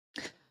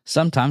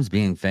Sometimes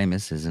being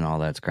famous isn't all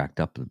that's cracked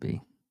up to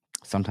be.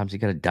 Sometimes you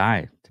gotta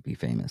die to be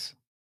famous.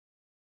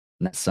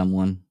 And that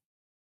someone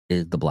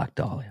is the Black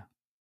Dahlia,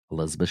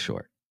 Elizabeth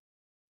Short.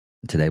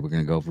 Today we're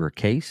gonna go over a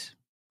case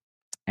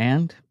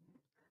and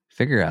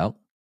figure out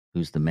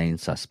who's the main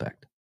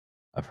suspect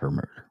of her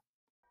murder.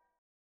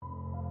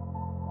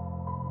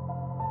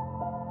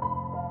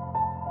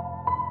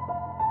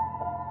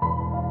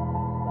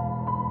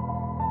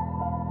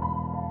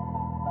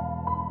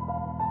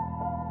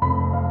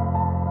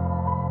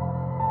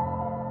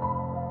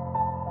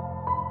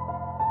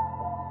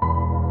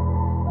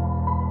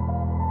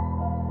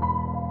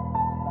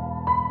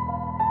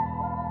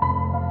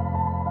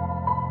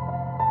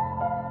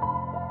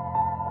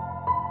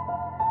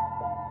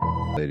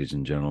 Ladies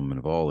and gentlemen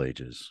of all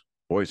ages,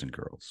 boys and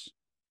girls,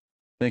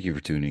 thank you for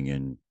tuning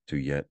in to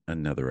yet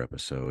another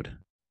episode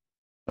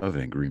of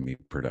Angry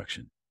Meat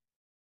Production.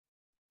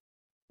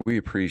 We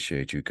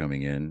appreciate you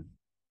coming in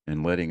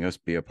and letting us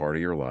be a part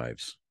of your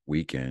lives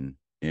week in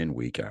and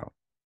week out.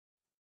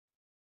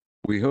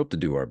 We hope to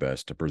do our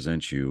best to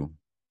present you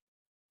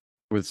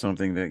with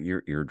something that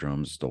your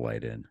eardrums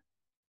delight in.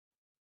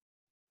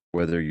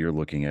 Whether you're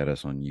looking at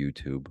us on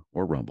YouTube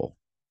or Rumble,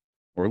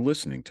 or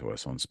listening to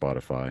us on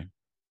Spotify,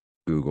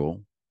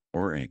 Google,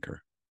 or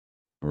Anchor,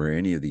 or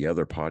any of the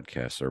other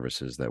podcast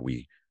services that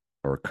we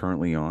are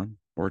currently on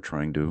or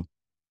trying to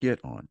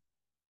get on.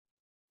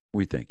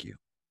 We thank you.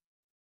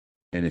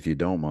 And if you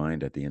don't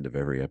mind, at the end of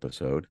every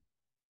episode,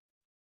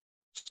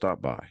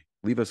 stop by,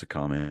 leave us a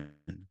comment,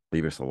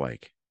 leave us a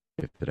like.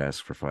 If it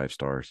asks for 5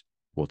 stars,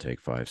 we'll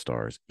take 5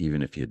 stars,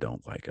 even if you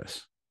don't like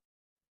us.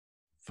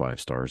 5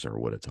 stars are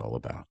what it's all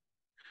about.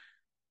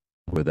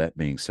 With that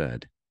being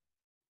said,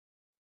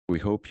 we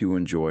hope you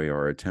enjoy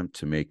our attempt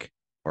to make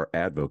our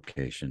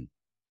advocation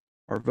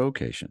our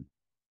vocation.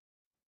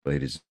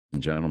 Ladies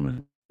and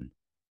gentlemen,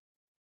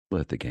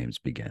 let the games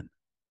begin.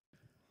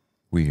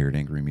 We here at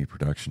Angry Me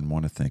Production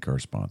want to thank our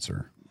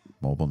sponsor,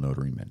 Mobile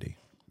Notary Mindy.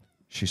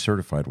 She's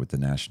certified with the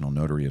National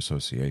Notary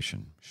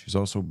Association. She's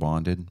also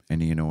bonded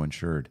and E&O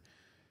insured.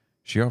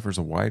 She offers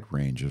a wide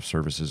range of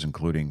services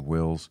including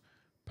wills,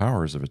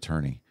 powers of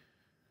attorney,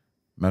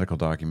 medical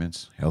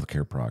documents,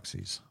 healthcare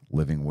proxies,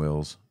 living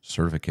wills,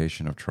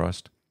 certification of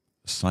trust,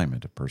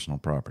 assignment of personal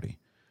property,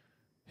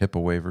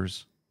 HIPAA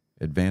waivers,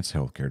 advanced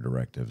healthcare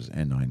directives,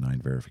 and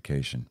 99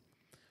 verification.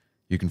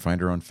 You can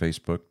find her on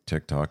Facebook,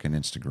 TikTok, and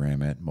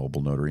Instagram at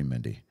Mobile Notary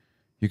Mindy.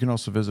 You can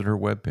also visit her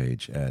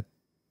webpage at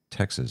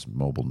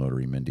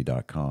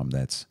TexasMobileNotaryMindy.com.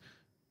 That's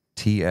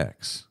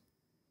TX,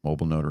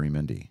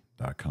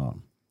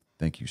 MobileNotaryMindy.com.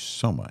 Thank you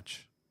so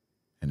much,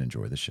 and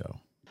enjoy the show.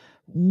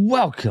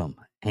 Welcome,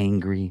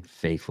 Angry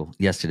Faithful.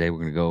 Yesterday we're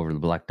gonna go over the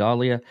Black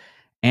Dahlia,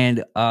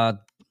 and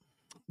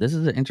this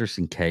is an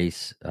interesting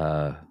case.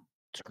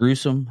 It's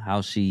gruesome how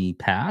she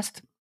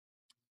passed,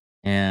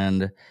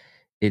 and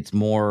it's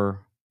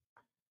more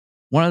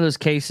one of those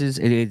cases.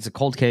 It's a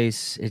cold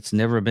case. It's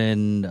never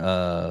been.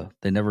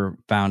 They never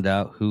found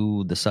out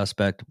who the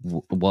suspect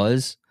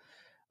was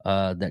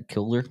that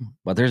killed her.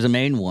 But there's a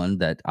main one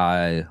that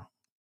I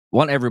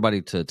want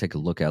everybody to take a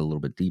look at a little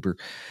bit deeper.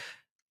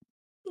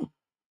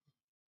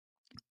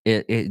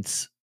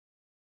 It's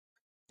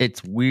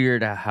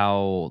weird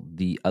how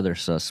the other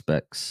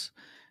suspects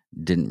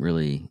didn't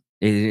really.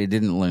 It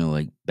didn't really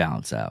like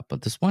balance out,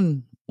 but this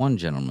one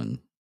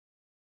gentleman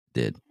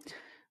did.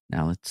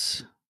 Now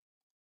let's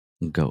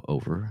go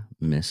over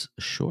Miss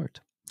Short.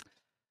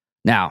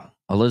 Now,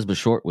 Elizabeth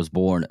Short was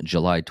born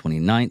July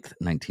 29th,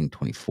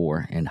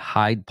 1924, in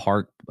Hyde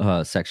Park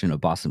section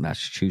of Boston,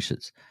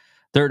 Massachusetts.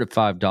 Third of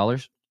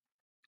 $5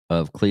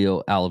 of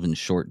Cleo Alvin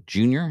Short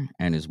Jr.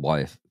 and his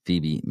wife,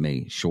 Phoebe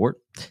May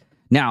Short.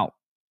 Now,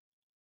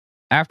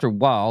 after a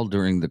while,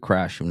 during the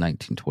crash of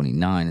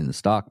 1929 in the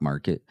stock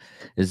market,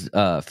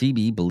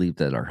 Phoebe believed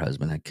that her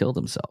husband had killed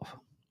himself.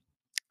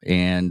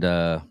 And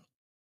other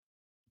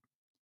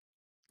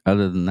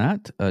than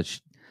that,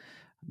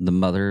 the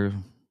mother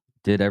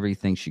did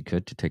everything she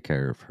could to take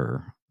care of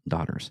her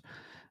daughters.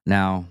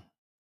 Now,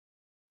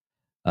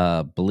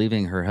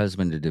 believing her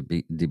husband to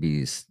be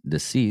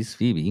deceased,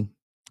 Phoebe,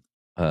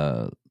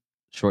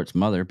 Short's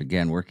mother,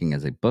 began working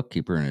as a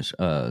bookkeeper and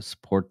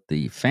support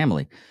the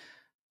family.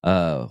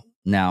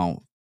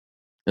 Now,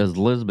 as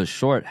Elizabeth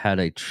Short had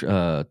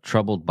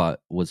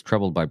was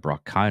troubled by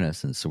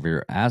bronchitis and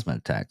severe asthma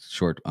attacks.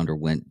 Short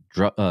underwent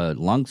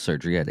lung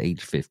surgery at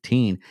age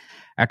 15,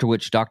 after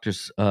which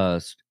doctors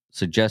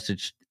suggested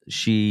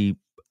she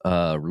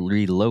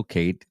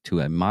relocate to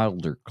a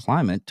milder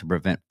climate to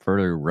prevent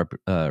further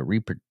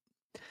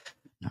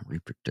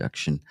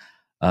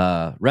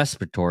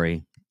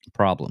respiratory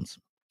problems.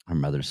 Her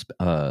mother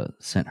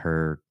sent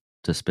her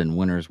to spend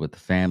winters with the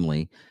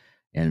family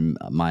in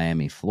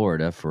Miami,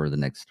 Florida for the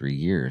next 3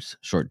 years.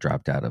 Short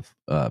dropped out of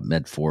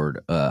Medford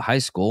High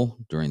School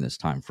during this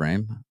time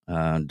frame,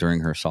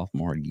 during her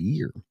sophomore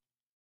year.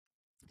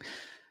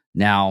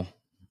 Now,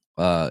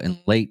 in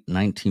late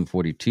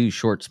 1942,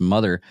 Short's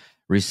mother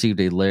received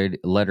a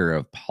letter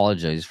of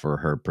apologies for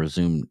her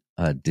presumed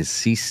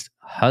deceased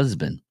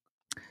husband.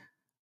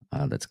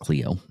 That's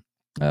Cleo.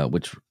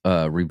 which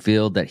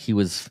revealed that he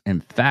was,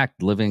 in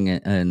fact, living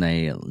in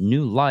a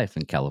new life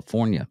in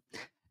California.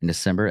 In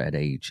December, at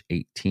age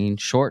 18,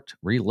 Short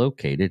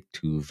relocated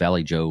to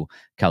Valley Joe,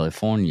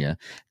 California,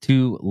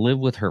 to live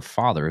with her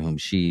father, whom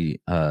she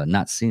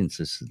not seen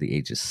since the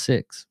age of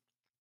 6.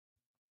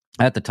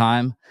 At the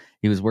time,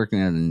 he was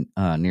working at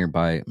a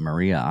nearby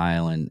Maria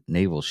Island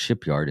Naval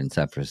Shipyard in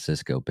San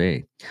Francisco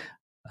Bay.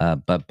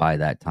 But by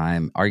that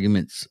time,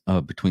 arguments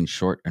between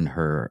Short and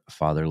her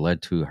father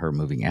led to her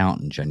moving out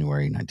in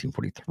January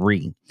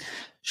 1943.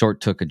 Short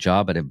took a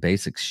job at a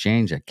base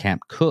exchange at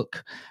Camp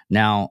Cook,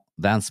 now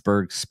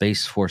Vanceburg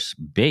Space Force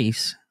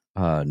Base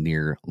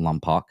near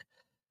Lompoc,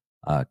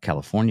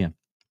 California.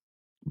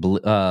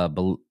 Bel- uh,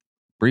 bel-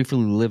 Briefly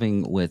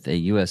living with a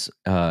U.S.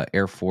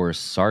 Air Force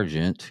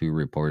sergeant who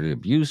reportedly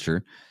abused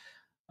her.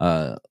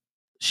 Uh,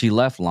 she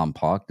left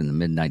Lompoc in the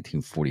mid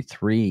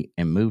 1943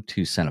 and moved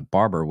to Santa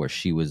Barbara, where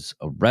she was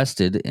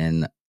arrested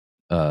in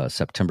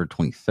September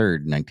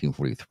 23rd,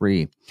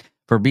 1943,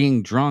 for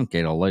being drunk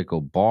at a local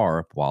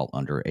bar while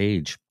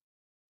underage.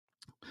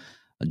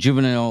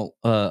 Juvenile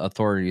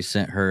authorities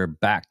sent her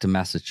back to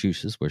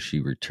Massachusetts, where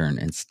she returned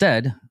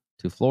instead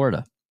to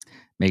Florida,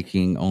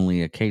 making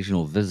only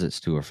occasional visits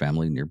to her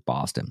family near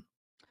Boston.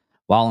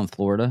 While in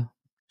Florida,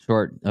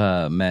 Short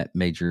met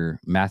Major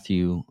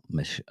Matthew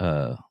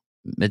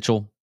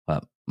Mitchell,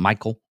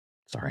 Michael,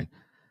 sorry,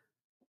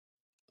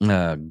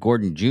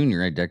 Gordon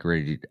Jr., a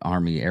decorated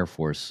Army Air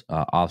Force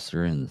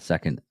officer in the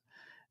 2nd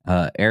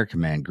Air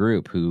Command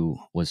Group, who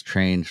was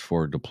trained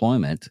for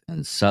deployment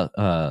in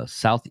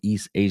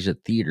Southeast Asia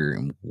Theater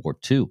in World War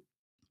II.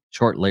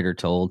 Short later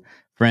told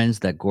friends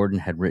that Gordon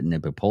had written a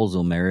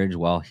proposal marriage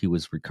while he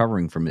was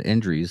recovering from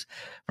injuries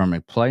from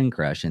a plane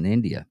crash in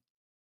India.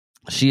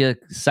 She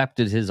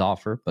accepted his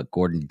offer, but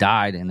Gordon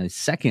died in a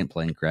second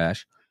plane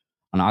crash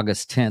on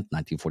August 10th,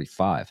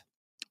 1945.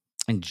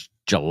 In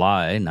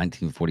July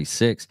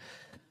 1946,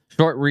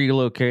 Short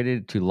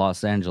relocated to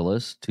Los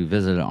Angeles to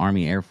visit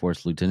Army Air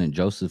Force Lieutenant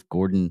Joseph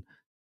Gordon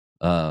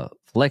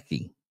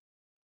Flecky,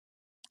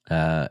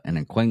 an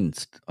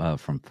acquaintance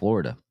from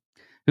Florida,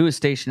 who was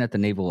stationed at the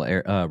Naval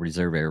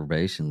Reserve Air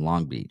Base in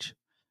Long Beach.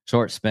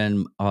 Short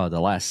spent the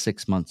last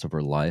 6 months of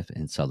her life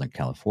in Southern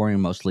California,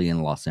 mostly in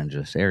the Los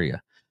Angeles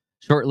area.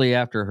 Shortly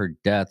after her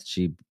death,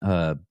 she'd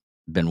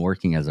been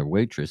working as a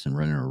waitress and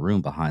renting a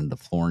room behind the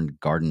Florin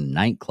Garden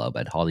nightclub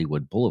at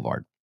Hollywood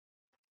Boulevard.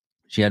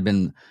 She had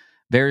been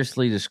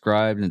variously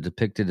described and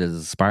depicted as an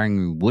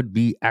aspiring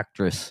would-be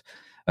actress.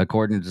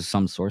 According to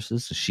some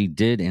sources, she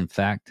did, in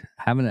fact,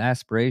 have an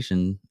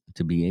aspiration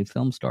to be a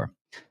film star,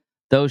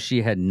 though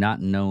she had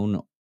not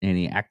known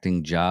any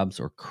acting jobs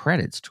or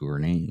credits to her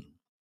name.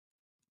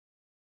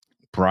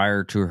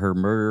 Prior to her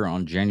murder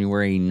on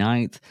January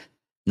 9th,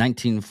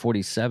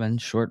 1947,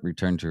 Short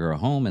returned to her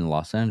home in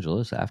Los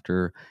Angeles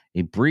after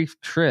a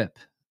brief trip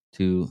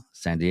to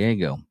San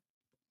Diego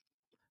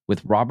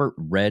with Robert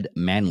Red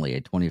Manley,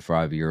 a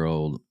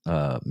 25-year-old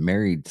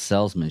married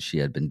salesman she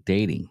had been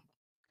dating.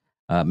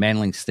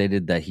 Manley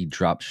stated that he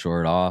dropped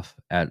Short off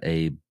at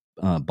a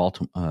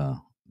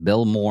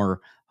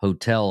Belmore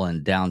hotel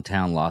in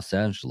downtown Los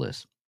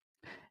Angeles,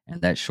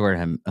 and that Short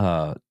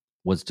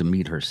was to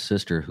meet her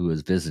sister, who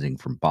was visiting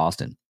from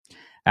Boston.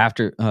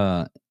 After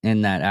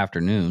in that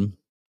afternoon,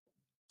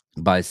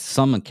 by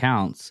some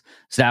accounts,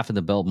 staff at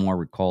the Belmore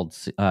recalled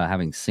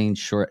having seen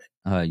Short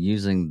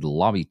using the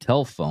lobby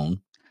telephone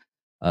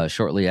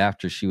shortly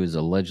after she was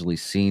allegedly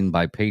seen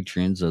by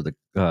patrons of the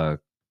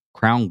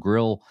Crown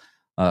Grill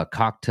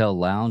Cocktail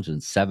Lounge in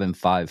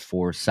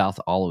 754 South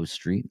Olive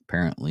Street,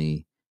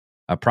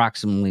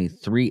 approximately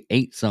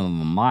 3/8 of a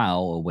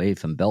mile away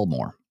from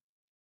Belmore.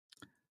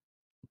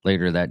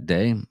 Later that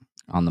day,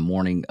 on the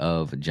morning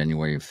of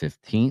January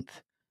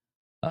 15th,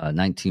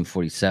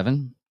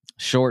 1947,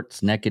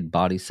 Short's naked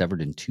body,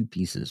 severed in 2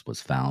 pieces,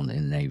 was found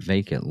in a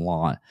vacant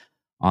lot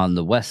on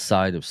the west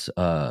side of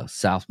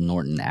South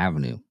Norton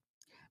Avenue,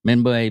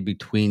 midway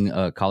between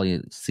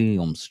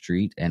Coliseum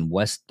Street and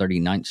West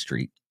 39th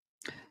Street,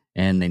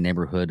 in the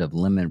neighborhood of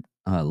Limert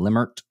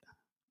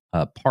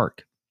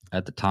Park.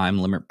 At the time,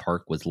 Limert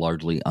Park was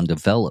largely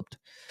undeveloped.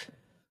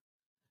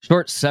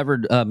 Short's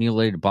severed,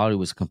 mutilated body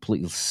was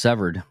completely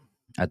severed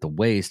at the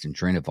waist and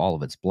drained of all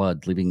of its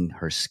blood, leaving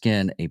her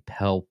skin a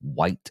pale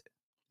white.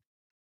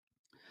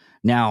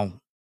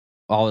 Now,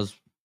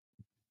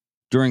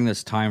 during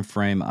this time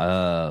frame,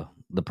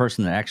 the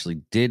person that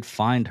actually did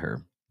find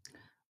her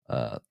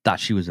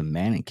thought she was a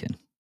mannequin.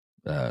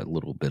 A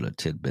little bit of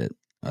tidbit.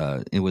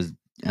 It was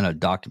in a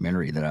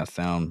documentary that I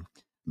found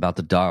about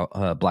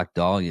the Black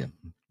Dahlia.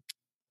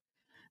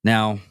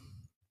 Now,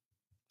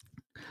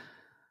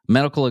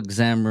 medical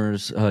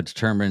examiners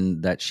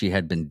determined that she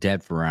had been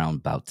dead for around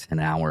about 10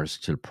 hours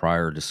to the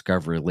prior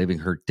discovery, leaving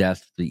her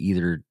death to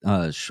either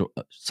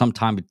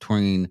sometime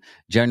between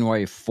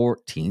January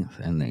 14th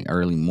and the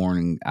early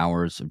morning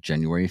hours of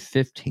January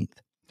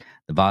 15th.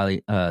 The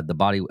body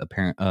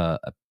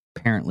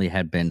apparently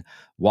had been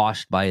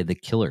washed by the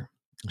killer.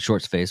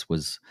 Short's face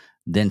was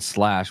then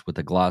slashed with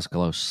a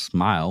Glasgow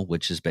smile,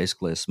 which is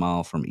basically a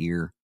smile from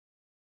here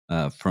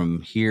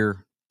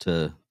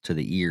to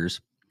the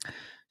ears.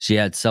 She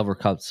had several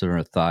cuts in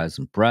her thighs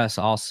and breasts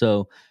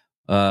also,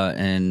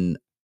 and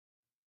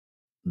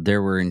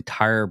there were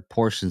entire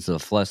portions of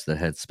the flesh that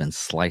had been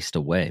sliced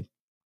away.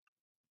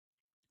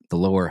 The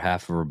lower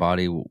half of her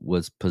body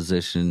was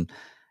positioned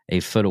a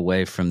foot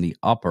away from the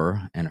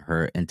upper, and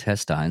her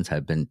intestines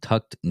had been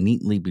tucked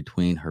neatly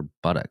between her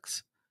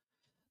buttocks.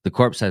 The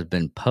corpse had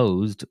been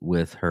posed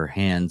with her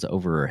hands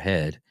over her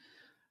head,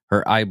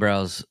 her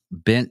eyebrows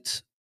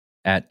bent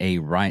at a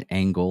right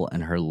angle,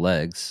 and her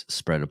legs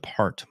spread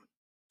apart.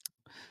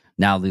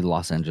 Now, the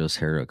Los Angeles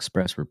Herald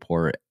Express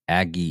reporter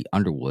Aggie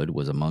Underwood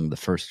was among the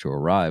first to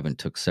arrive and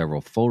took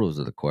several photos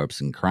of the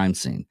corpse and crime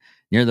scene.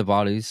 Near the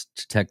bodies,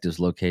 detectives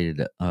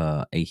located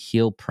a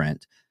heel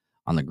print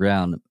on the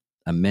ground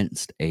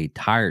amidst a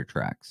tire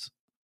tracks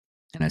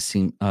and a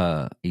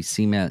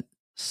cement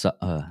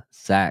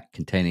sack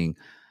containing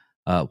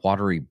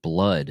watery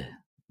blood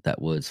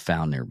that was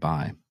found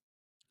nearby.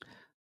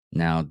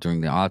 Now,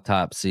 during the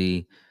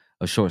autopsy,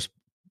 a short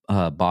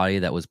body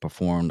that was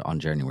performed on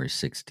January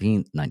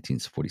 16th,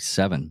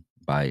 1947,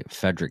 by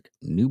Frederick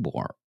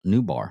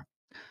Newbar,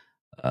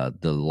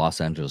 the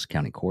Los Angeles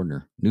County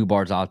coroner.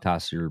 Newbar's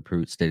autopsy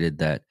report stated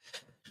that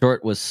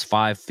Short was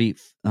 5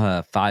 feet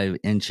 5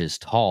 inches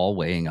tall,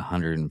 weighing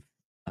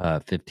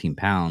 115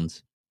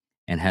 pounds,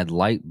 and had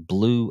light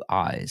blue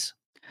eyes,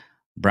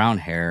 brown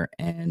hair,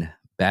 and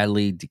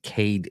badly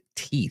decayed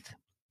teeth.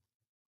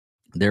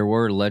 There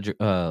were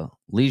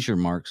leisure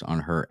marks on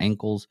her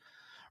ankles,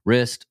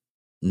 wrist,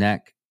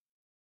 neck,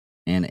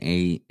 and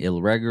a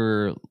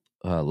irregular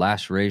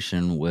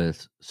laceration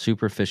with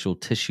superficial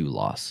tissue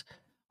loss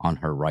on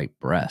her right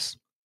breast.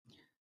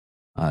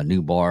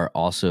 Newbar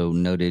also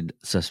noted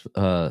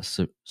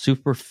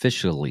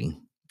superficially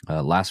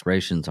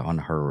lacerations on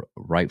her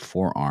right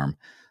forearm,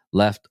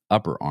 left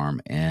upper arm,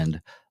 and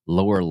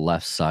lower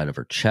left side of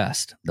her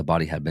chest. The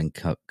body had been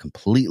cut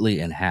completely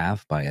in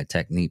half by a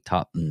technique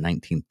taught in the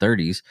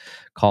 1930s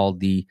called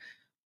the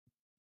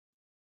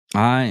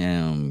I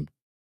am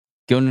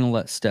going to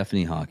let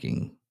Stephanie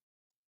Hawking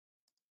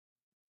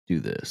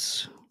do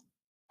this.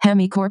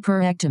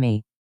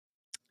 Hemicorporectomy.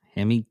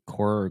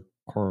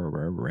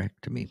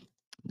 Hemicorporectomy.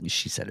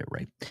 She said it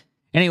right.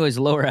 Anyways,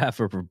 the lower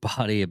half of her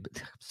body.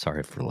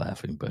 Sorry for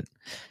laughing, but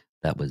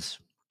that was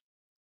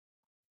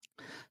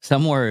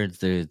some words.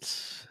 They're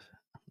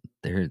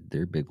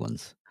big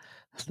ones.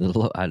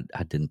 I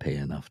didn't pay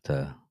enough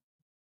to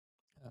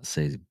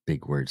say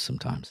big words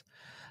sometimes.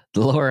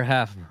 The lower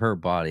half of her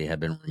body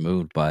had been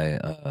removed by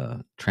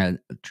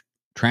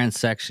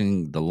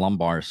transecting the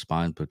lumbar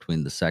spine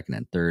between the second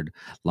and third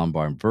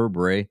lumbar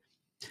vertebrae,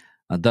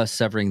 thus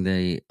severing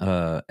the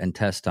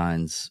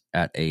intestines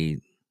at a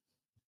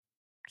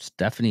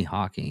Stephanie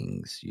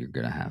Hawkins. You're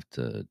going to have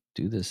to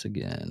do this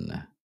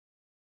again.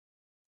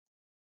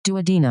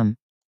 Duodenum.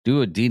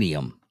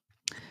 Duodenum.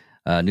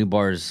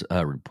 Newbar's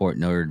report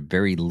noted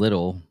very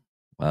little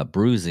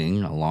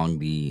bruising along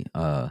the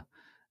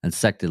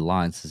insected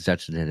line,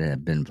 suggested that it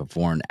had been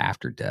performed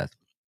after death.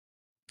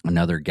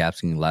 Another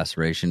gaping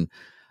laceration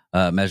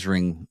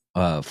measuring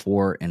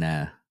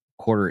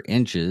 4.25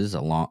 inches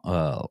along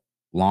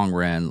long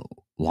ran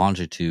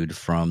longitude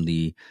from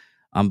the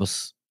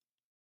umbilus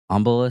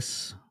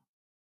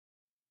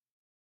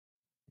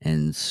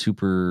and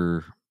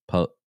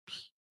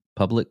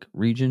public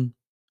region.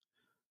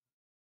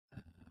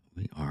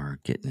 We are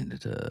getting into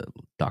the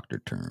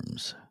doctor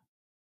terms.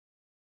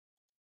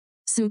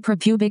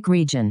 Suprapubic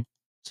region.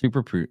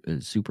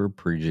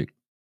 Suprapubic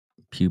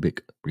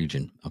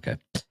region. Okay.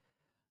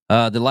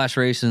 The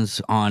lacerations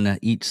on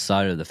each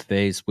side of the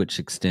face, which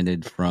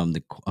extended from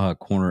the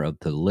corner of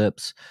the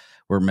lips,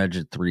 were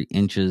measured 3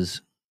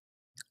 inches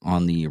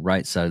on the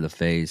right side of the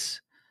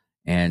face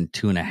and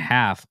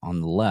 2.5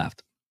 on the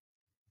left.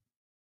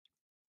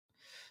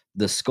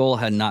 The skull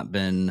had not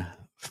been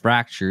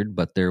fractured,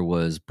 but there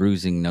was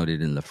bruising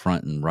noted in the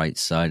front and right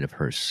side of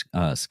her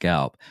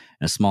scalp,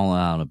 and a small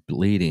amount of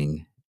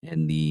bleeding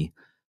in the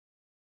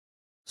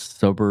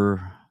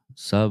subbar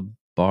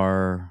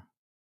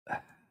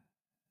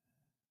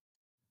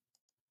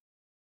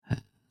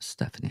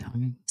Stephanie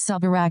Hawking?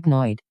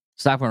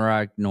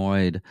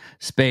 Subarachnoid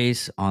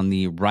space on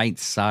the right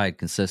side,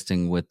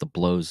 consisting with the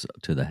blows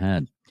to the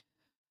head.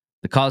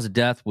 The cause of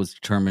death was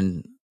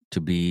determined to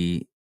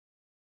be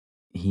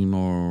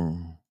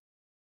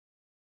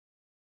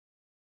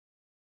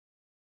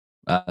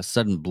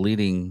sudden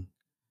bleeding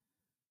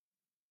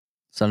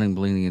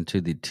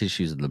into the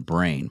tissues of the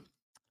brain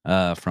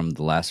from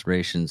the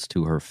lacerations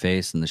to her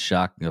face and the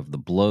shock of the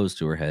blows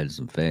to her head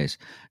and face.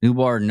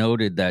 Newbar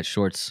noted that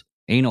Short's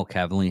anal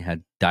cavity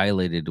had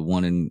dilated to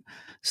 1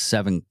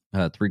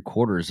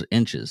 7.75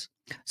 inches,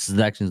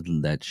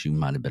 suggesting that she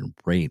might have been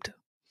raped.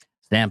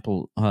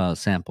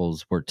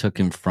 Samples were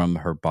taken from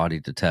her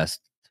body to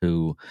test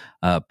to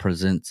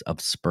presence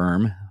of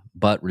sperm,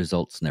 but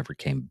results never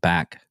came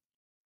back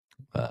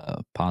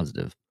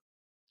positive.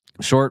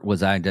 Short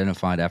was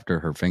identified after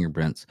her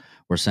fingerprints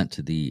were sent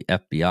to the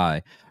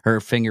FBI. Her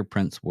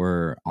fingerprints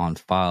were on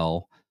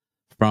file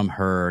From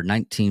her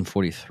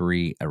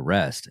 1943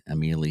 arrest,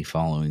 immediately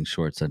following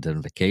Short's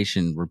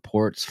identification,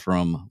 reports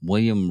from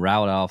William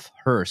Randolph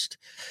Hearst,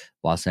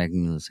 Los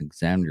Angeles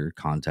Examiner,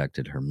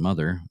 contacted her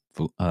mother,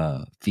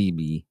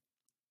 Phoebe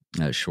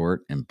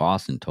Short, in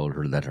Boston, told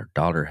her that her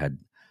daughter had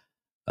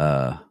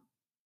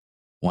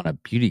won a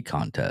beauty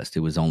contest. It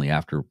was only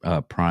after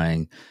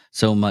prying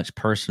so much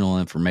personal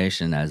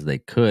information as they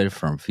could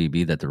from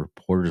Phoebe that the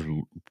reporters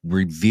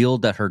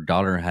revealed that her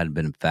daughter had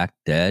been in fact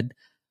dead.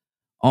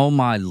 Oh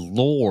my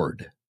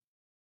Lord.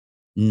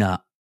 No.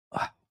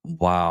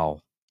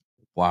 Wow.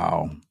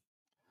 Wow.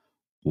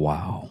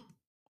 Wow.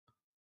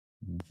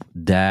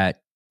 That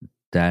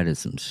is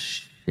some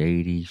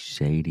shady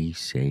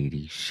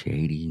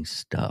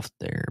stuff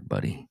there,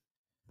 buddy.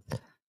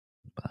 But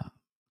I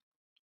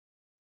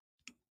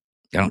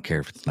don't care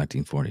if it's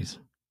 1940s.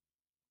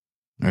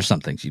 There's some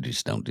things you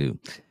just don't do.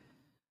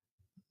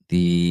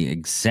 The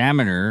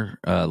Examiner,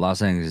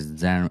 Los Angeles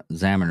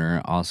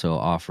Examiner, also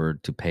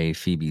offered to pay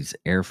Phoebe's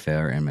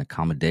airfare and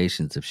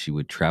accommodations if she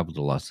would travel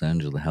to Los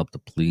Angeles to help the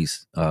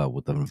police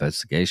with the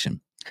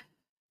investigation.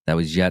 That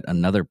was yet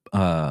another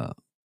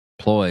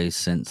ploy,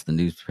 since the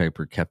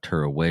newspaper kept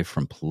her away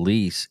from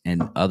police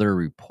and other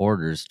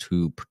reporters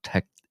to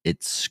protect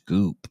its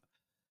scoop.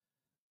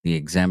 The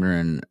Examiner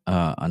and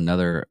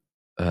another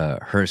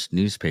Hearst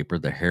newspaper,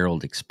 the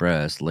Herald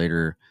Express,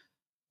 later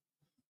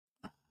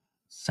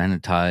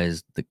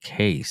sanitized the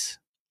case.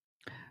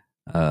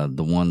 The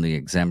one the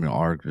Examiner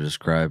article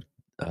described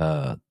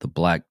the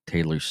black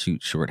tailor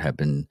suit Short had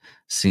been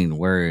seen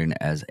wearing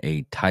as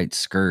a tight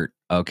skirt.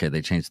 Okay,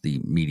 they changed the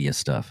media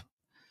stuff.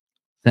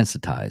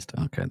 Sensitized.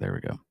 Okay, there we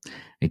go.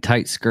 A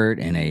tight skirt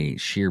and a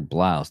sheer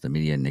blouse. The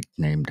media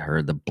nicknamed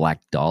her the Black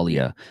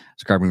Dahlia,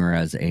 describing her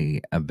as a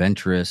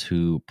adventuress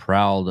who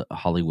prowled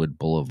Hollywood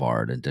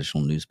Boulevard.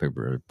 Additional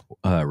newspaper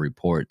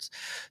reports,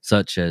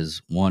 such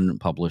as one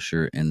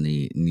publisher in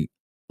the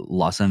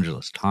Los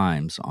Angeles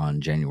Times on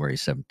January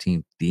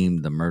 17th,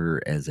 deemed the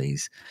murder as a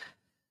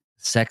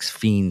sex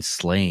fiend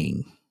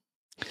slaying.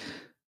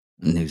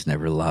 News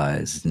never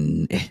lies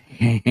in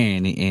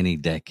any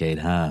decade,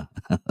 huh?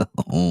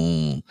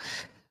 And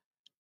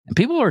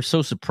people are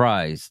so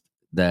surprised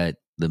that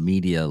the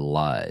media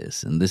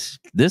lies, and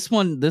this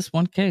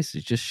one case,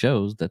 it just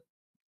shows that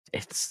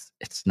it's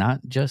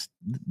not just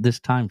this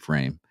time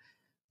frame.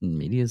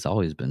 Media's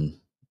always been,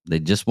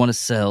 they just want to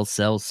sell,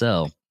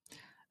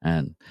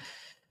 and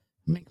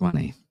make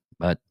money.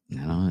 But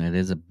it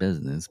is a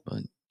business.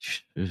 But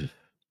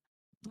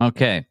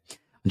okay.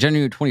 On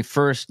January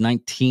 21st,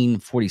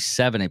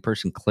 1947, a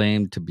person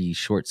claimed to be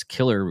Short's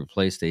killer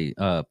replaced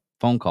a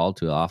phone call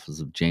to the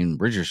office of Jane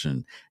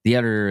Richardson, the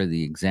editor of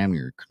the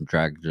Examiner,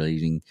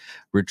 congratulating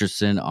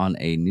Richardson on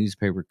a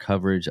newspaper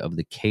coverage of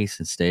the case,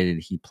 and stated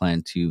he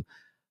planned to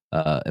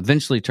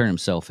eventually turn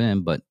himself in,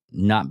 but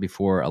not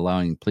before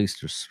allowing police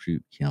to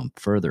shoot him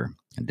further.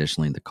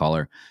 Additionally, the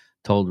caller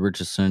told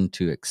Richardson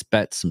to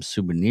expect some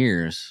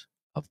souvenirs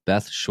of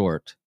Beth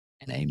Short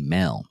in the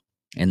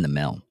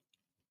mail.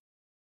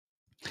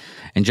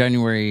 In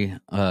January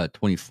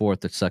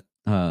 24th,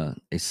 a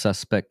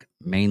suspect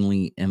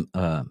Mandley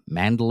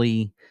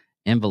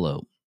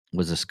envelope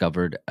was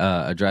discovered,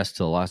 addressed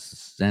to the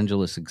Los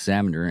Angeles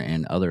Examiner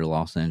and other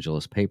Los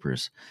Angeles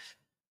papers,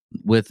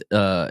 with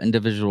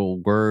individual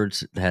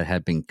words that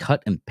had been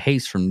cut and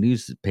pasted from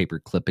newspaper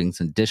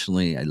clippings.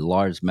 Additionally, a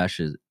large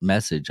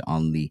message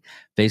on the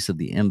face of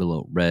the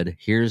envelope read,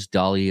 "Here's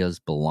Dahlia's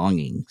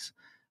belongings.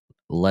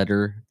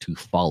 Letter to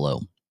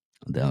follow."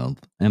 The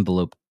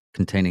envelope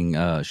containing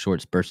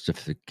Short's birth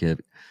certificate,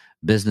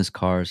 business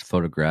cards,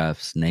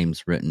 photographs,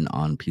 names written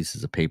on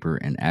pieces of paper,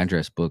 and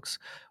address books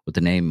with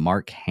the name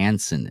Mark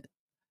Hansen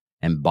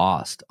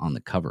embossed on the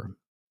cover.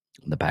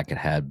 The packet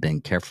had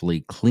been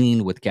carefully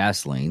cleaned with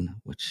gasoline,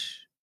 which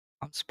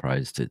I'm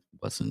surprised it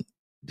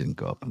didn't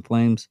go up in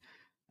flames.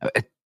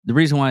 The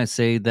reason why I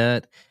say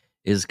that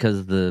is because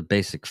of the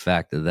basic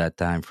fact of that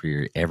time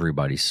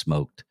everybody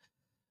smoked.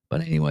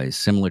 But anyways,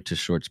 similar to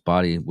Short's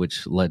body,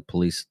 which led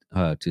police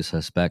to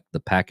suspect the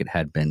packet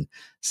had been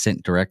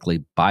sent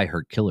directly by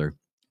her killer.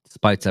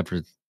 Despite its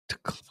efforts to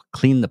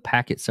clean the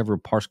packet, several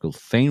partial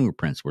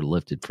fingerprints were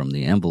lifted from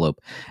the envelope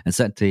and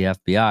sent to the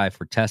FBI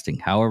for testing.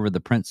 However,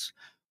 the prints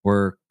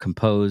were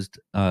composed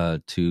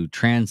to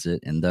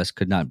transit and thus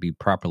could not be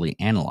properly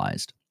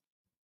analyzed.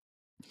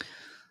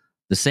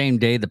 The same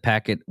day the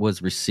packet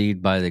was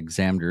received by the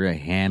Examiner, a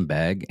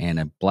handbag and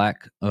a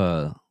black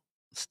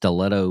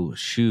stiletto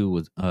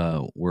shoe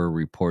were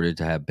reported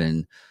to have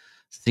been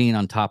seen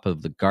on top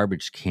of the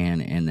garbage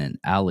can in an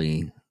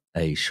alley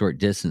a short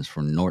distance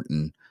from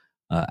Norton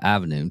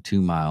Avenue,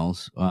 2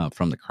 miles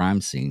from the crime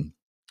scene.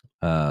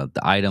 The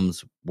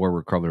items were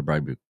recovered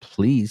by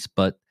police,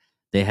 but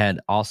they had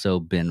also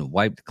been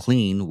wiped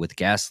clean with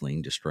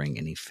gasoline, destroying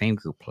any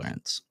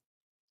fingerprints.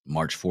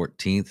 March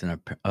 14th,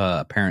 an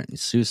apparent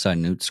suicide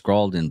note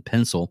scrawled in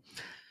pencil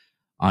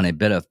on a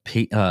bit of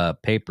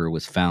paper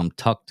was found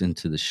tucked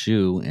into the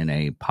shoe in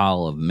a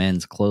pile of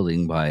men's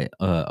clothing by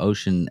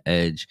Ocean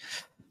Edge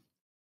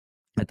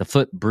at the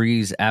Foot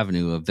Breeze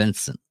Avenue of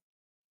Vincent.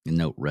 The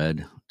note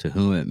read, "To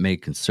whom it may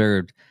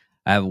concern,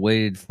 I have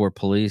waited for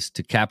police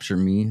to capture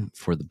me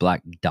for the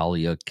Black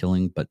Dahlia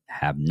killing, but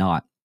have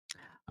not.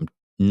 I'm,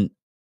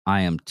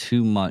 I am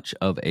too much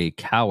of a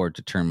coward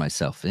to turn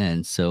myself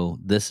in, so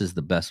this is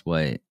the best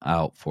way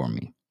out for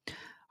me.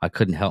 I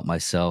couldn't help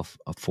myself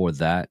for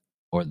that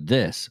or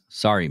this.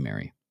 Sorry,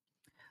 Mary."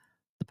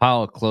 The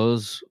pile of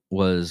clothes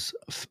was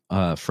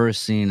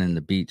first seen in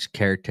the beach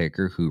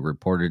caretaker, who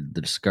reported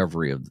the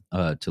discovery of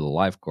to the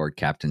lifeguard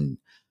captain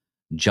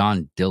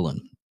John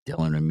Dillon.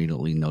 Dillon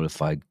immediately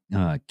notified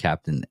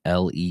Captain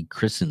L.E.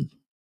 Christen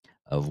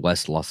of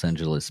West Los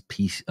Angeles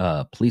Police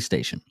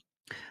Station.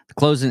 The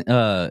clothes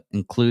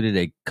included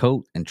a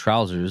coat and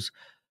trousers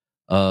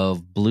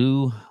of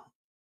blue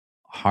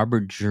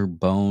harbinger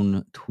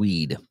bone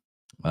tweed,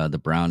 the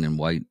brown and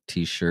white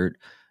T-shirt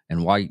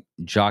and white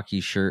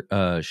jockey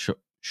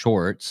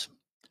shorts,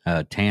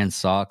 tan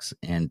socks,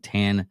 and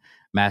tan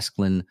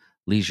masculine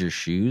leisure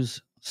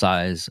shoes,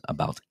 size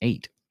about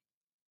 8.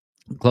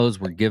 The clothes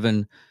were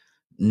given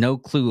no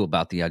clue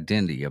about the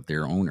identity of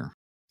their owner.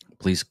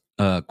 Police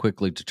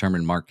quickly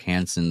determined Mark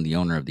Hansen, the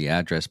owner of the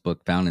address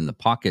book found in the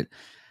pocket,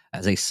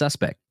 as a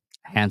suspect.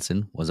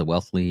 Hansen was a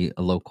wealthy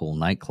local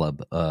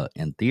nightclub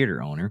and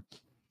theater owner,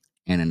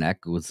 and an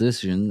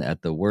acquisition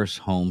at the worst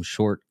home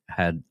Short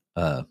had,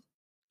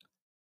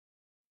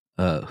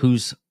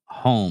 whose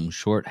home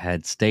Short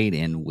had stayed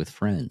in with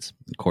friends.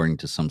 According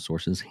to some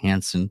sources,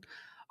 Hansen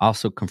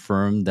also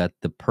confirmed that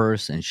the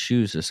purse and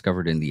shoes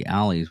discovered in the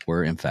alleys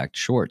were in fact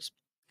Short's,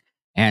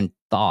 and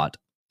thought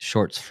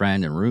Short's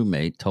friend and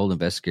roommate told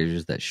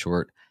investigators that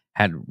Short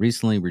had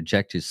recently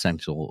rejected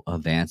sexual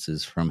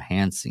advances from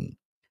Hansen,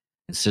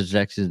 and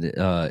suggested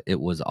it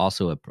was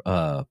also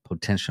a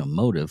potential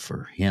motive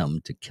for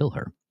him to kill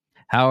her.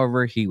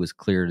 However, he was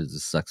cleared as a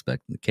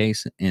suspect in the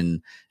case.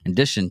 In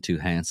addition to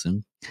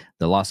Hansen,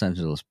 the Los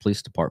Angeles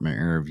Police Department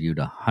interviewed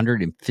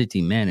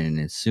 150 men in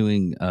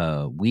ensuing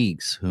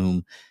weeks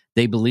whom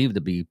they believed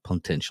to be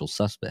potential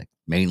suspects,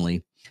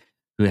 mainly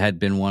who had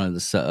been one of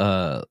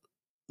the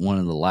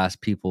last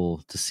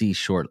people to see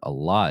Short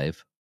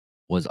alive,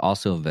 was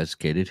also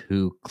investigated,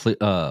 who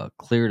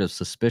cleared of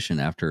suspicion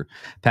after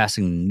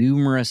passing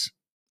numerous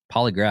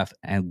polygraph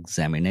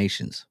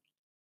examinations.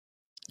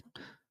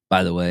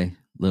 By the way,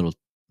 little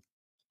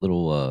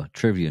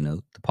trivia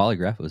note: the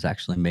polygraph was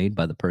actually made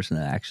by the person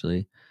that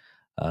actually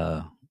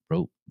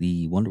wrote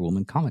the Wonder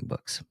Woman comic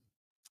books.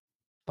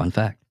 Fun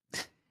fact.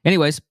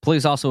 Anyways,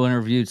 police also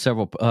interviewed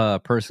several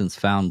persons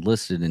found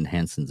listed in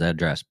Hansen's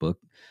address book,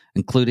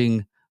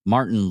 including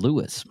Martin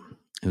Lewis,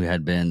 who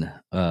had been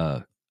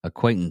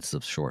acquaintance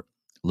of Short.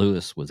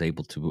 Lewis was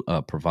able to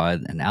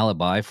provide an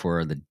alibi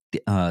for the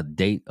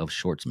date of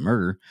Short's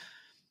murder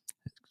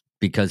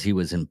because he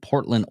was in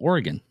Portland,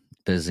 Oregon,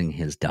 visiting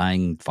his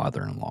dying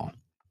father-in-law.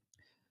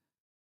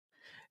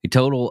 A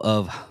total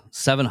of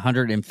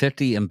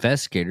 750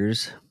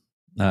 investigators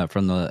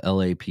from the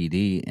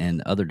LAPD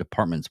and other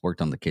departments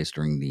worked on the case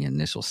during the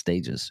initial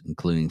stages,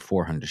 including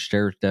 400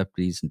 sheriff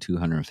deputies and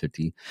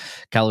 250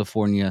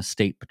 California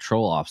State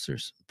Patrol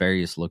officers.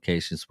 Various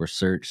locations were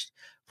searched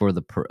for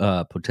the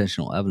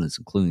potential evidence,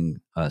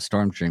 including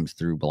storm drains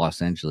through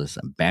Los Angeles,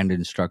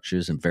 abandoned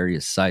structures, and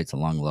various sites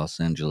along the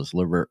Los Angeles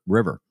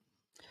River.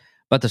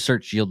 But the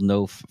search yielded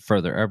no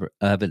further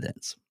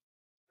evidence.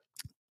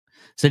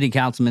 City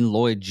Councilman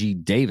Lloyd G.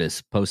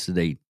 Davis posted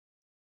a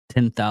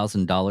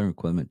 $10,000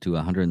 equivalent to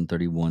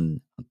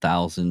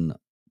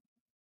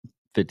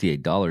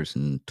 $131,058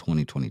 in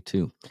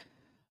 2022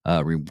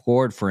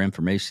 reward for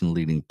information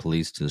leading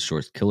police to the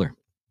Short's killer.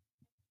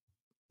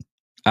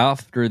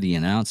 After the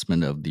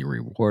announcement of the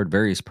reward,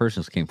 various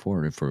persons came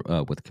forward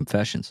with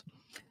confessions,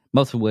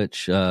 most of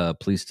which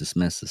police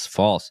dismissed as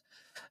false.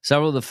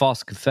 Several of the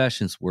false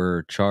confessions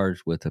were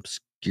charged with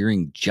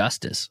obscuring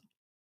justice.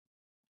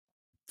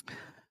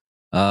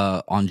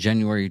 On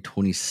January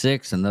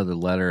 26th, another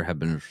letter had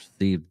been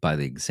received by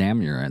the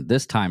examiner, and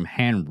this time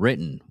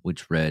handwritten,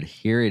 which read,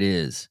 "Here it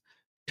is,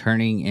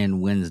 turning in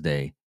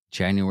Wednesday,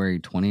 January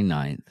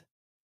 29th,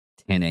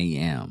 10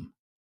 a.m.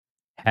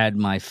 Had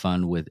my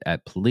fun with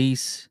at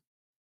police,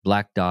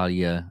 Black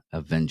Dahlia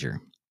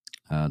Avenger."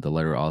 The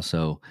letter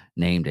also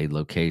named a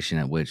location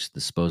at which the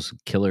supposed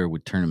killer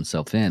would turn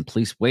himself in.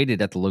 Police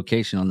waited at the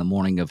location on the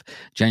morning of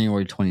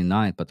January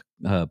 29th, but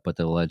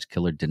the alleged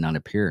killer did not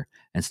appear.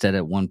 Instead,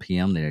 at 1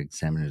 p.m., the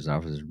examiner's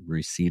office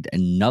received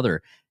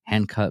another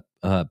hand-cut,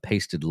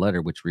 pasted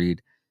letter, which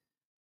read,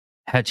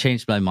 "Had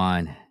changed my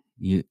mind.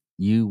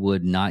 You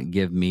would not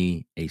give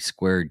me a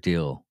square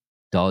deal.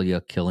 Dahlia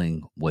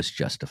killing was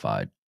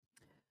justified."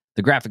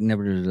 The graphic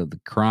narrative of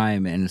the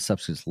crime and the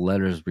subsequent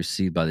letters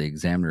received by the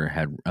examiner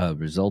had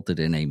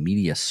resulted in a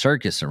media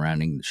circus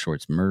surrounding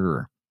Short's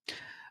murderer.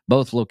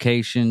 Both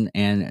location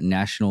and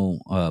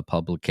national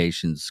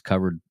publications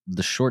covered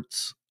the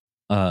Shorts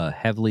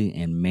heavily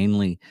and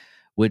mainly,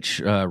 which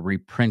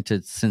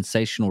reprinted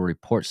sensational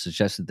reports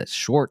suggested that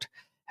Short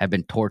had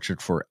been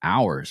tortured for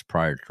hours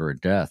prior to her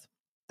death.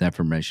 The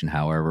information,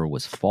 however,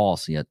 was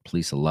false, yet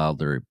police allowed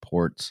the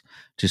reports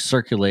to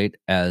circulate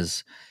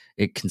as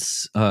it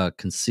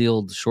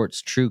concealed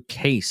Short's true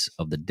case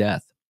of the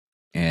death,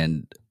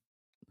 and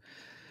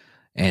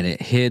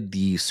it hid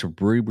the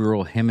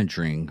cerebral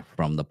hemorrhaging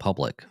from the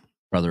public.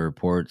 Further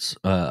reports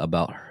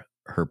about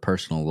her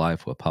personal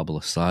life were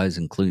publicized,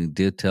 including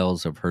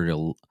details of her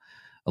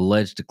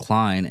alleged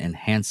decline in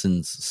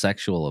Hanson's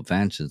sexual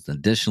advances.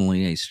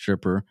 Additionally, a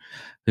stripper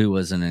who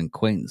was an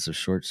acquaintance of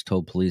Short's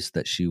told police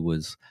that she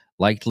was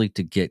likely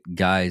to get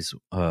guys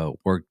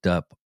worked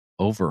up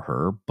over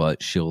her,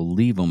 but she'll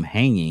leave them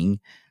hanging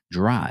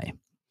dry.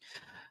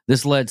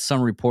 This led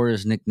some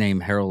reporters,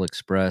 nicknamed Herald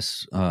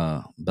Express,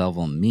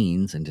 Belleville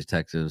Means, and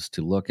detectives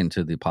to look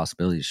into the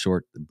possibility of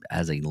Short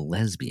as a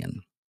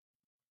lesbian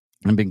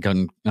and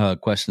begun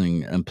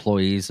questioning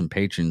employees and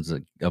patrons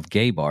of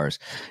gay bars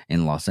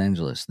in Los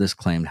Angeles. This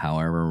claim,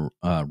 however,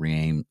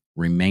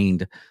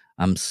 remained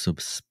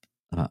unsustained.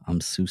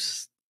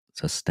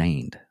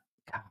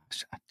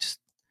 Gosh,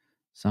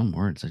 some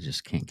words I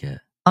just can't get.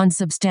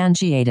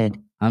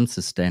 Unsubstantiated.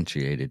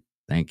 Unsubstantiated.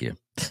 Thank you.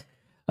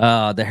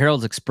 The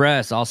Herald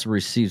Express also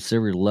received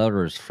several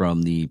letters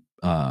from the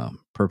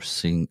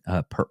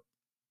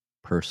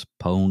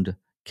postponed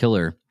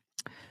killer.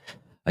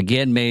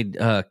 Again, made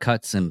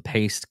cuts and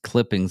paste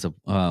clippings of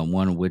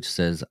one of which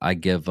says, "I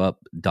give up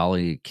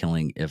Dahlia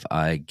killing if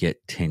I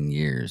get 10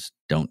 years.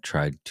 Don't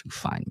try to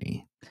find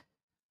me."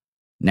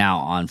 Now,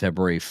 on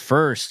February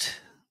 1st,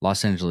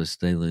 Los Angeles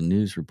Daily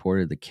News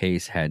reported the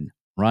case had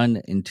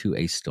run into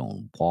a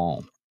stone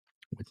wall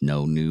with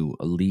no new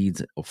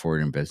leads for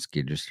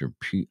investigators to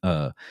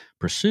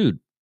pursued.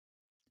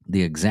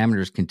 The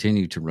examiners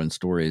continued to run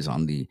stories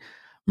on the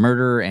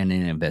murder and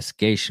an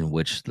investigation,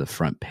 which the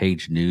front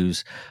page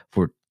news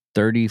for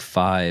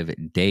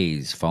 35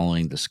 days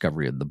following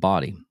discovery of the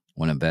body.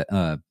 When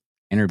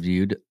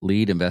interviewed,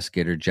 lead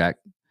investigator Jack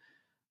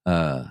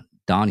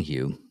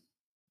Donahue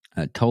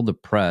told the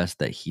press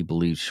that he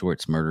believed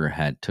Short's murder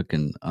had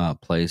taken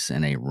place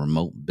in a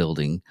remote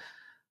building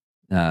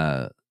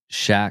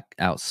shack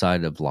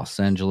outside of Los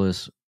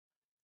Angeles,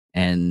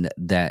 and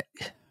that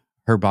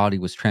her body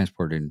was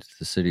transported into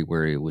the city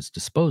where it was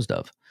disposed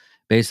of.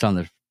 Based on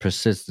the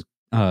persistent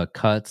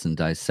cuts and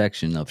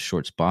dissection of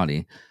Short's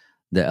body,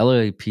 the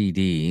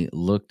LAPD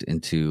looked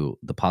into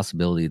the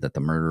possibility that the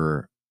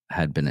murderer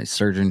had been a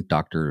surgeon,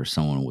 doctor, or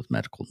someone with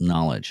medical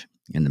knowledge.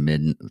 In the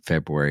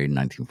mid-February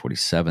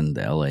 1947,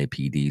 the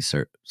LAPD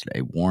served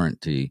a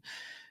warrant to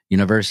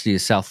University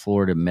of South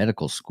Florida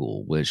Medical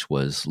School, which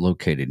was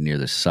located near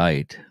the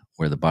site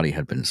where the body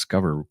had been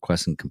discovered,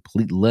 requesting a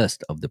complete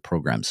list of the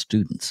program's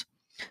students.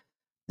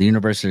 The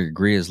university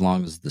agreed as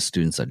long as the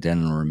students'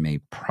 identity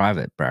remained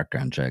private.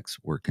 Background checks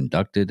were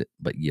conducted,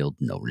 but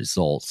yielded no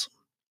results.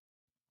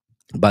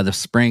 By the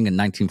spring in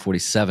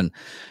 1947,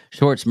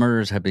 Short's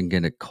murders had been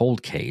getting a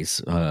cold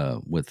case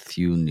with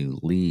few new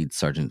leads.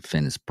 Sergeant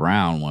Finis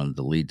Brown, one of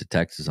the lead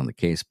detectives on the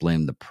case,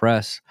 blamed the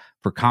press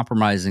for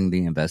compromising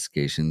the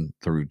investigation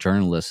through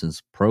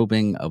journalists'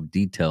 probing of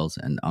details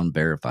and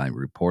unverified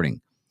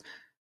reporting.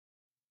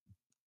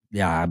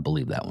 Yeah, I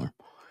believe that one.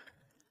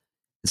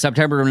 In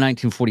September of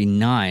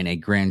 1949, a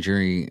grand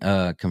jury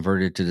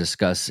converted to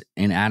discuss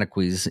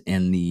inadequacies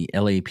in the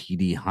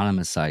LAPD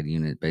homicide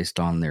unit based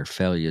on their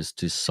failures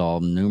to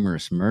solve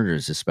numerous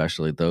murders,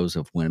 especially those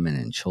of women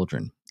and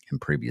children, in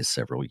previous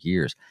several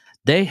years.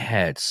 They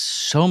had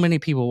so many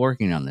people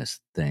working on this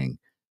thing,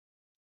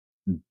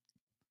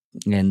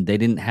 and they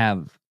didn't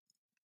have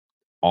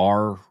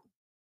our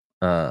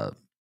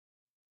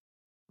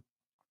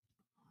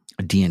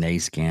DNA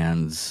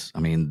scans. I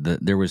mean,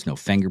 there was no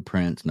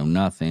fingerprints, no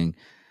nothing.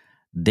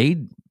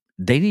 They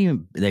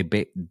didn't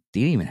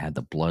even have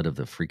the blood of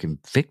the freaking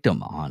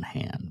victim on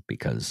hand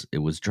because it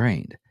was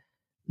drained.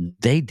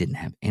 They didn't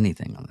have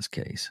anything on this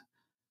case.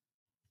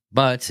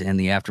 But in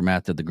the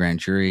aftermath of the grand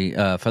jury,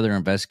 further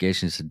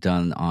investigations had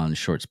done on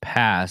Short's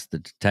past. The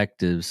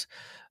detectives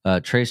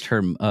traced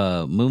her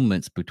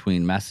movements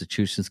between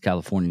Massachusetts,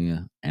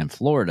 California, and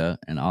Florida,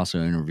 and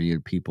also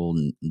interviewed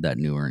people that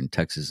knew her in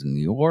Texas and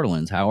New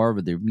Orleans.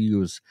 However, the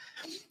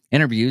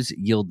interviews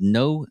yield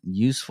no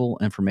useful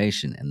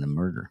information in the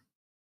murder.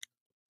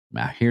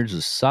 Now, here's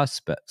the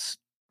suspects.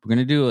 We're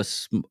going to do a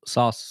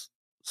small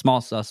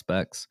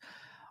suspects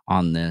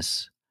on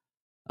this,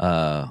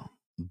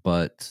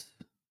 but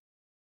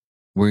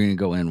we're going to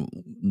go in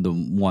the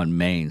one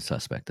main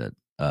suspect that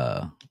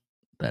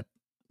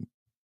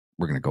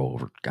we're going to go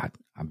over. God,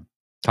 I'm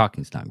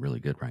talking's not really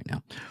good right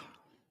now.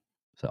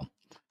 So,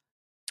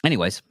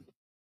 anyways,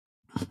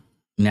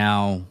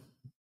 now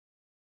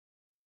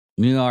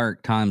New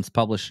York Times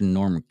published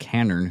Norman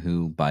Cannon,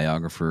 who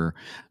biographer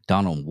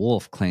Donald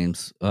Wolfe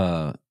claims.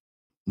 Wow.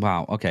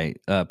 Okay.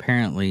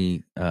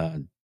 Apparently,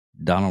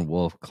 Donald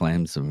Wolfe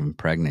claims of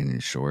impregnating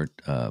Short,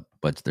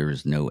 but there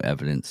is no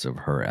evidence of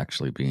her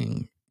actually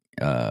being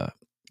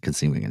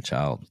conceiving a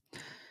child.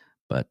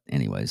 But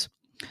anyways,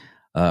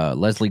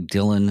 Leslie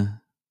Dillon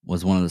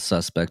was one of the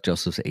suspects.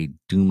 Joseph A.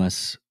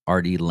 Dumas,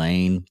 R.D.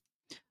 Lane,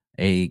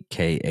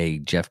 a.k.a.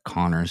 Jeff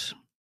Connors,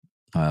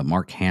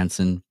 Mark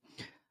Hansen,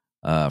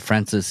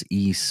 Francis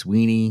E.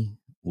 Sweeney,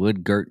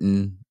 Wood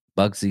Girton,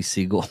 Bugsy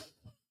Siegel.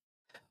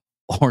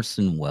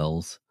 Orson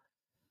Welles,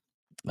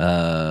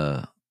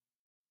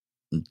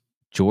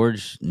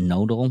 George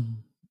Nodal,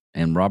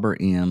 and Robert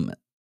M.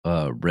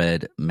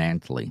 Red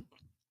Mantley,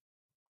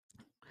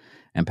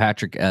 and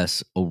Patrick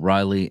S.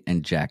 O'Reilly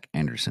and Jack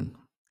Anderson.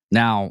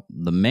 Now,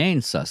 the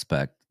main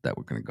suspect that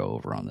we're going to go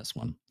over on this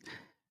one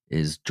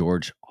is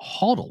George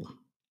Huddle.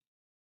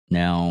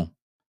 Now,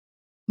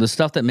 the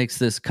stuff that makes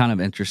this kind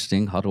of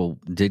interesting, Huddle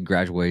did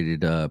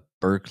graduate at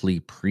Berkeley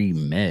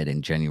Pre-Med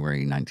in January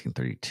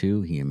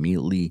 1932. He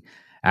immediately,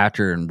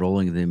 after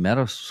enrolling in the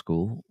medical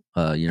school,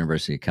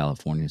 University of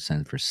California,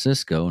 San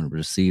Francisco, and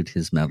received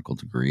his medical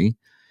degree.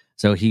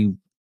 So he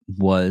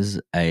was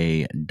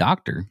a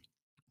doctor.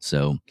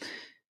 So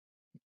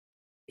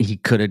he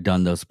could have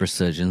done those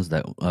precisions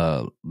that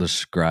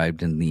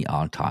described in the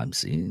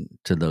autopsy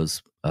to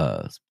those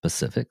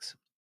specifics.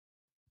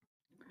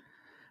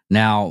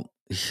 Now,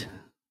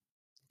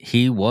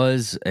 he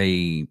was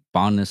a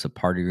fondness of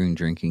partying,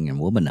 drinking, and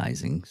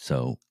womanizing,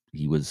 so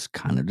he was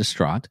kind of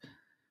distraught.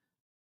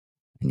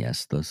 And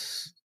yes,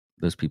 those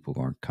people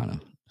are kind of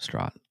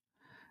distraught.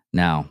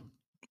 Now,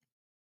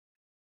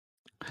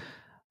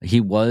 he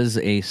was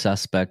a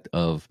suspect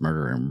of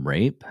murder and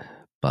rape,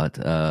 but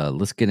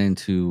let's get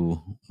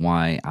into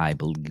why I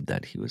believe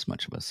that he was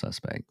much of a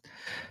suspect.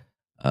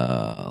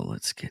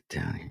 Let's get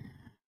down here.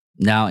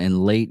 Now, in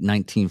late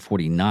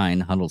 1949,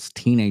 Huddle's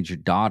teenager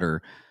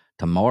daughter,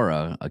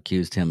 Tamara,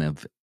 accused him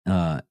of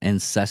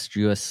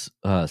incestuous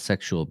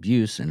sexual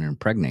abuse and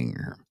impregnating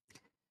her.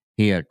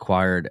 He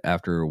acquired,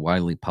 after a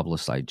widely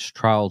publicized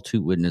trial,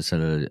 2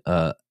 witnesses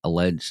that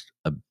alleged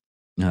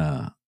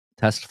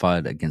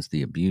testified against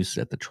the abuse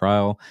at the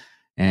trial,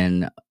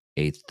 and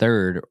a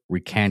third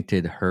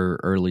recanted her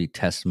early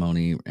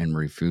testimony and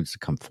refused to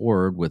come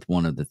forward, with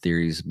one of the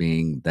theories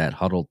being that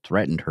Huddle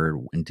threatened her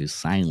into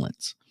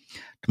silence.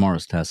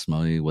 Tomorrow's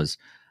testimony was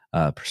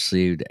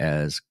perceived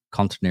as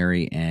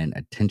contrary and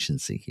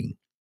attention-seeking,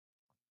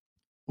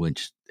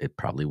 which it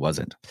probably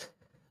wasn't.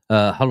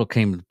 Huddle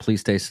came to the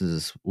police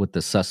stations with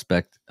the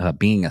suspect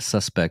being a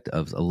suspect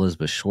of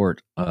Elizabeth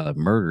Short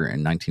murder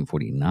in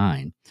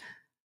 1949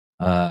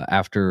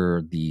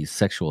 after the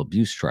sexual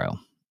abuse trial,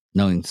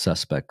 knowing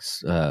that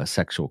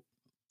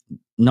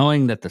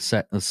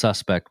the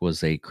suspect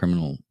was a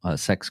criminal,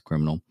 sex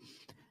criminal,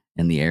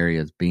 in the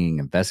area being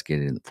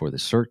investigated for the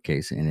cert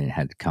case, and it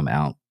had to come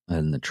out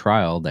in the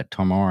trial that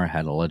Tamara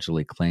had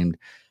allegedly claimed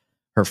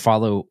her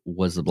father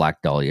was the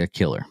Black Dahlia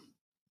killer.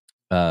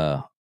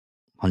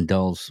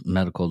 Hundel's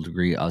medical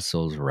degree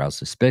also aroused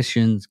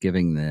suspicions,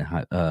 giving the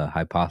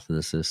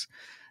hypothesis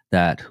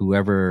that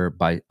whoever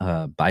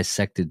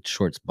bisected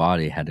Short's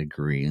body had a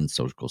degree in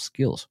surgical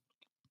skills.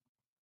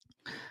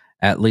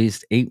 At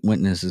least 8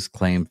 witnesses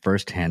claimed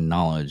firsthand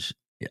knowledge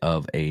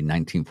of a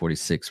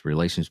 1946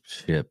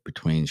 relationship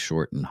between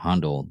Short and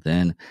Handel,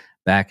 then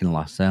back in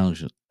Los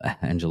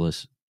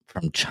Angeles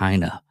from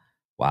China.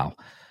 Wow.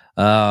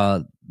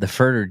 The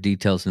further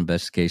details of the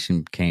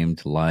investigation came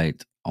to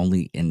light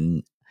only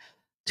in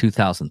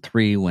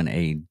 2003 when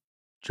a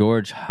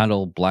George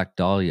Huddle Black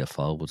Dahlia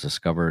file was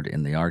discovered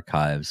in the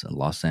archives in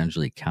Los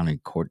Angeles County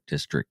Court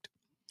District.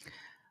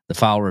 The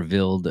file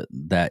revealed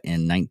that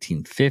in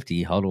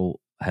 1950,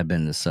 Huddle had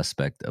been the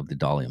suspect of the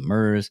Dahlia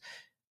murders.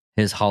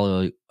 His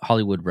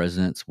Hollywood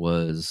residence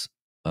was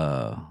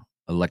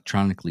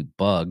electronically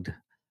bugged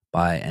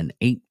by an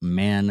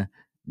 8-man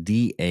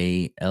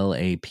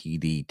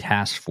LAPD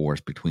task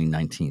force between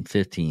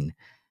 1915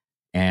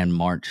 and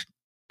March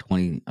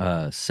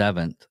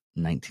 27th,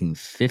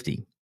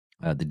 1950.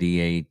 The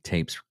DA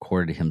tapes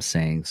recorded him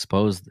saying,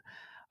 "Supposing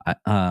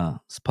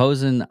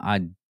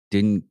I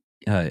did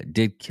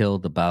kill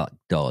the Black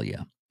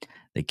Dahlia.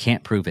 They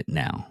can't prove it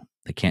now.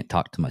 They can't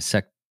talk to my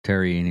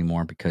secretary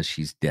anymore because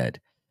she's dead.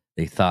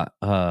 They thought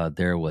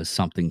there was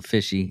something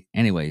fishy.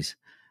 Anyways,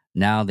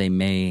 now they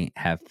may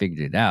have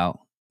figured it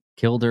out.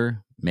 Killed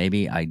her.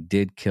 Maybe I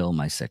did kill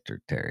my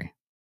secretary."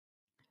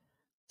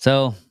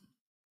 So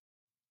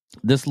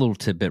this little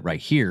tidbit right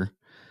here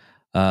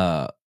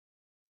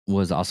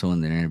was also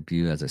in the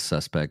interview as a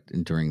suspect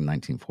during the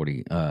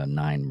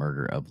 1949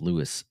 murder of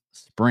Louis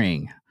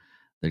Spring,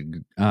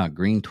 the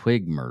Green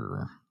Twig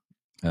murderer.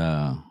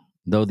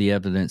 Though the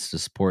evidence to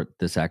support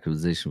this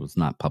accusation was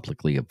not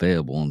publicly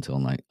available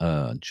until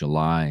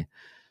July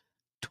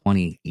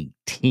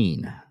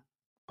 2018.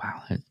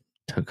 Wow, it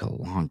took a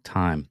long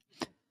time.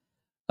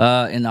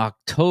 In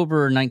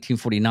October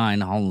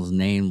 1949, Holland's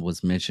name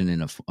was mentioned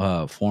in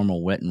a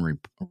formal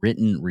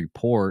written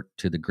report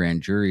to the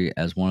grand jury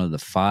as one of the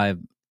 5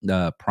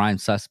 prime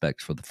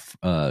suspects for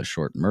the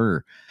Short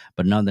murder,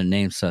 but none of the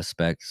named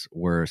suspects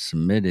were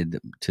submitted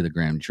to the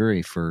grand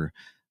jury for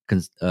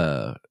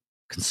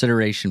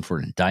consideration for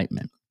an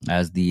indictment,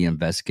 as the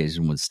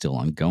investigation was still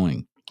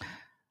ongoing.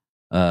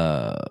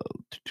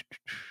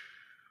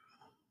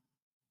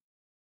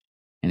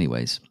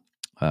 Anyways.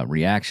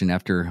 Reaction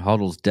after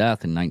Huddle's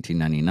death in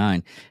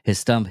 1999, his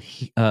son,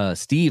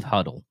 Steve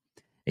Huddle,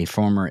 a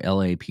former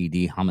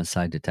LAPD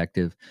homicide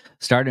detective,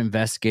 started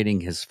investigating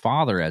his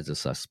father as a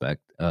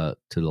suspect to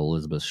the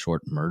Elizabeth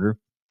Short murder.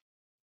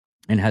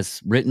 and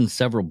has written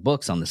several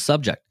books on the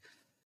subject.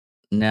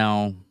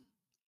 Now,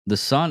 the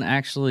son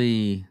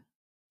actually,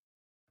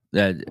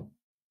 that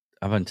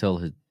up until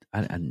his,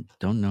 I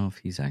don't know if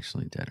he's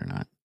actually dead or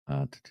not.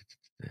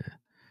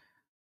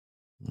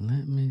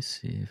 Let me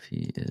see if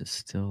he is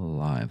still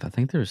alive. I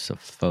think there's a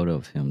photo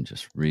of him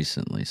just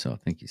recently, so I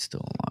think he's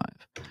still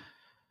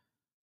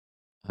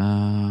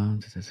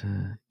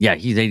alive. Yeah,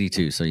 he's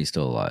 82, so he's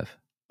still alive.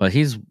 But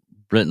he's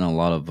written a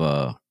lot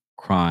of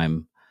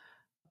crime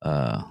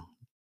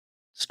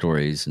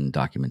stories and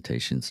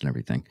documentations and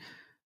everything.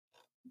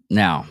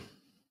 Now,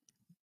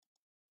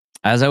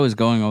 as I was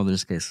going over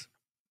this case,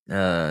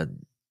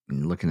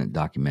 looking at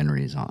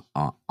documentaries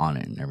on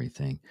it and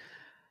everything,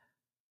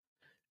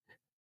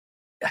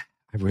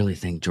 I really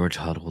think George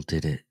Huddle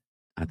did it.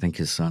 I think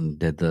his son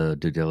did the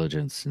due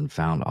diligence and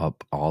found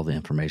up all the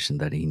information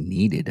that he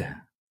needed.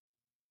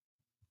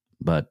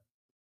 But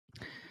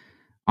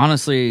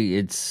honestly,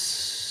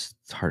 it's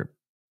hard to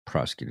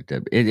prosecute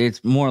it.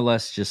 It's more or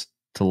less just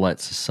to let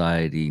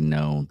society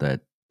know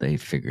that they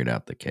figured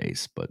out the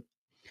case. But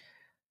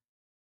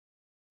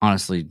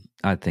honestly,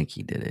 I think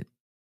he did it.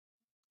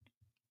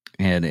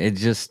 And it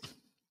just,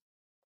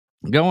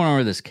 going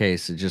over this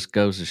case, it just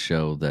goes to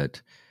show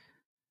that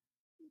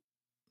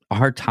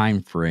our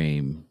time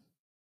frame,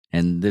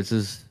 and this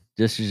is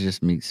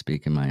just me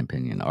speaking my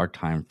opinion, our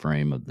time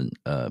frame of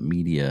the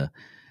media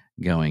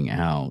going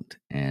out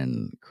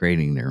and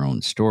creating their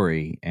own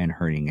story and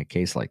hurting a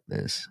case like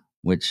this,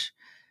 which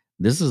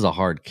this is a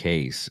hard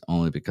case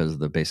only because of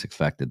the basic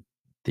fact that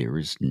there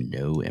is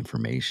no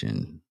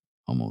information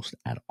almost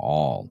at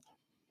all,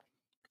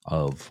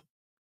 of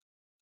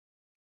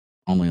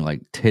only like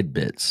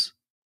tidbits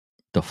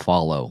to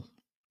follow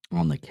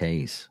on the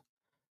case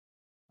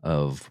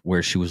of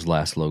where she was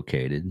last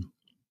located.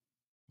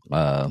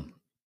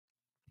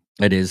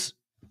 It is,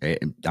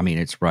 I mean,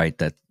 it's right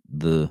that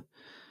the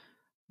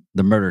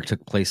murder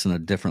took place in a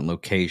different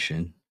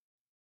location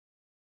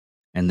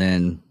and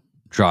then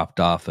dropped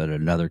off at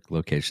another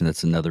location.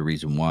 That's another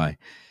reason why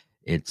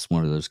it's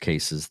one of those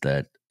cases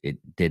that it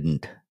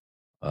didn't,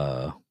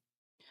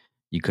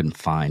 you couldn't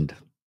find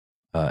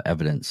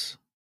evidence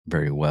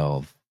very well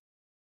of,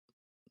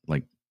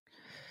 like,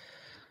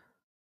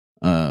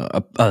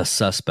 a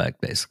suspect,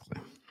 basically.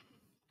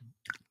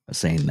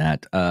 Saying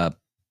that,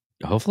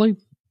 hopefully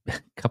a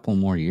couple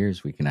more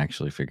years we can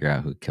actually figure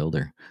out who killed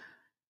her.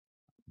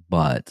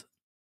 But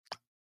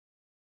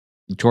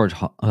George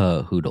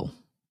Hoodle,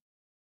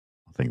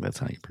 I think that's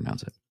how you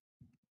pronounce it.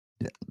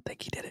 I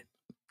think he did it.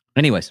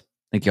 Anyways,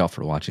 thank you all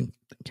for watching.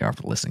 Thank you all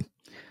for listening.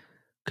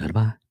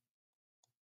 Goodbye.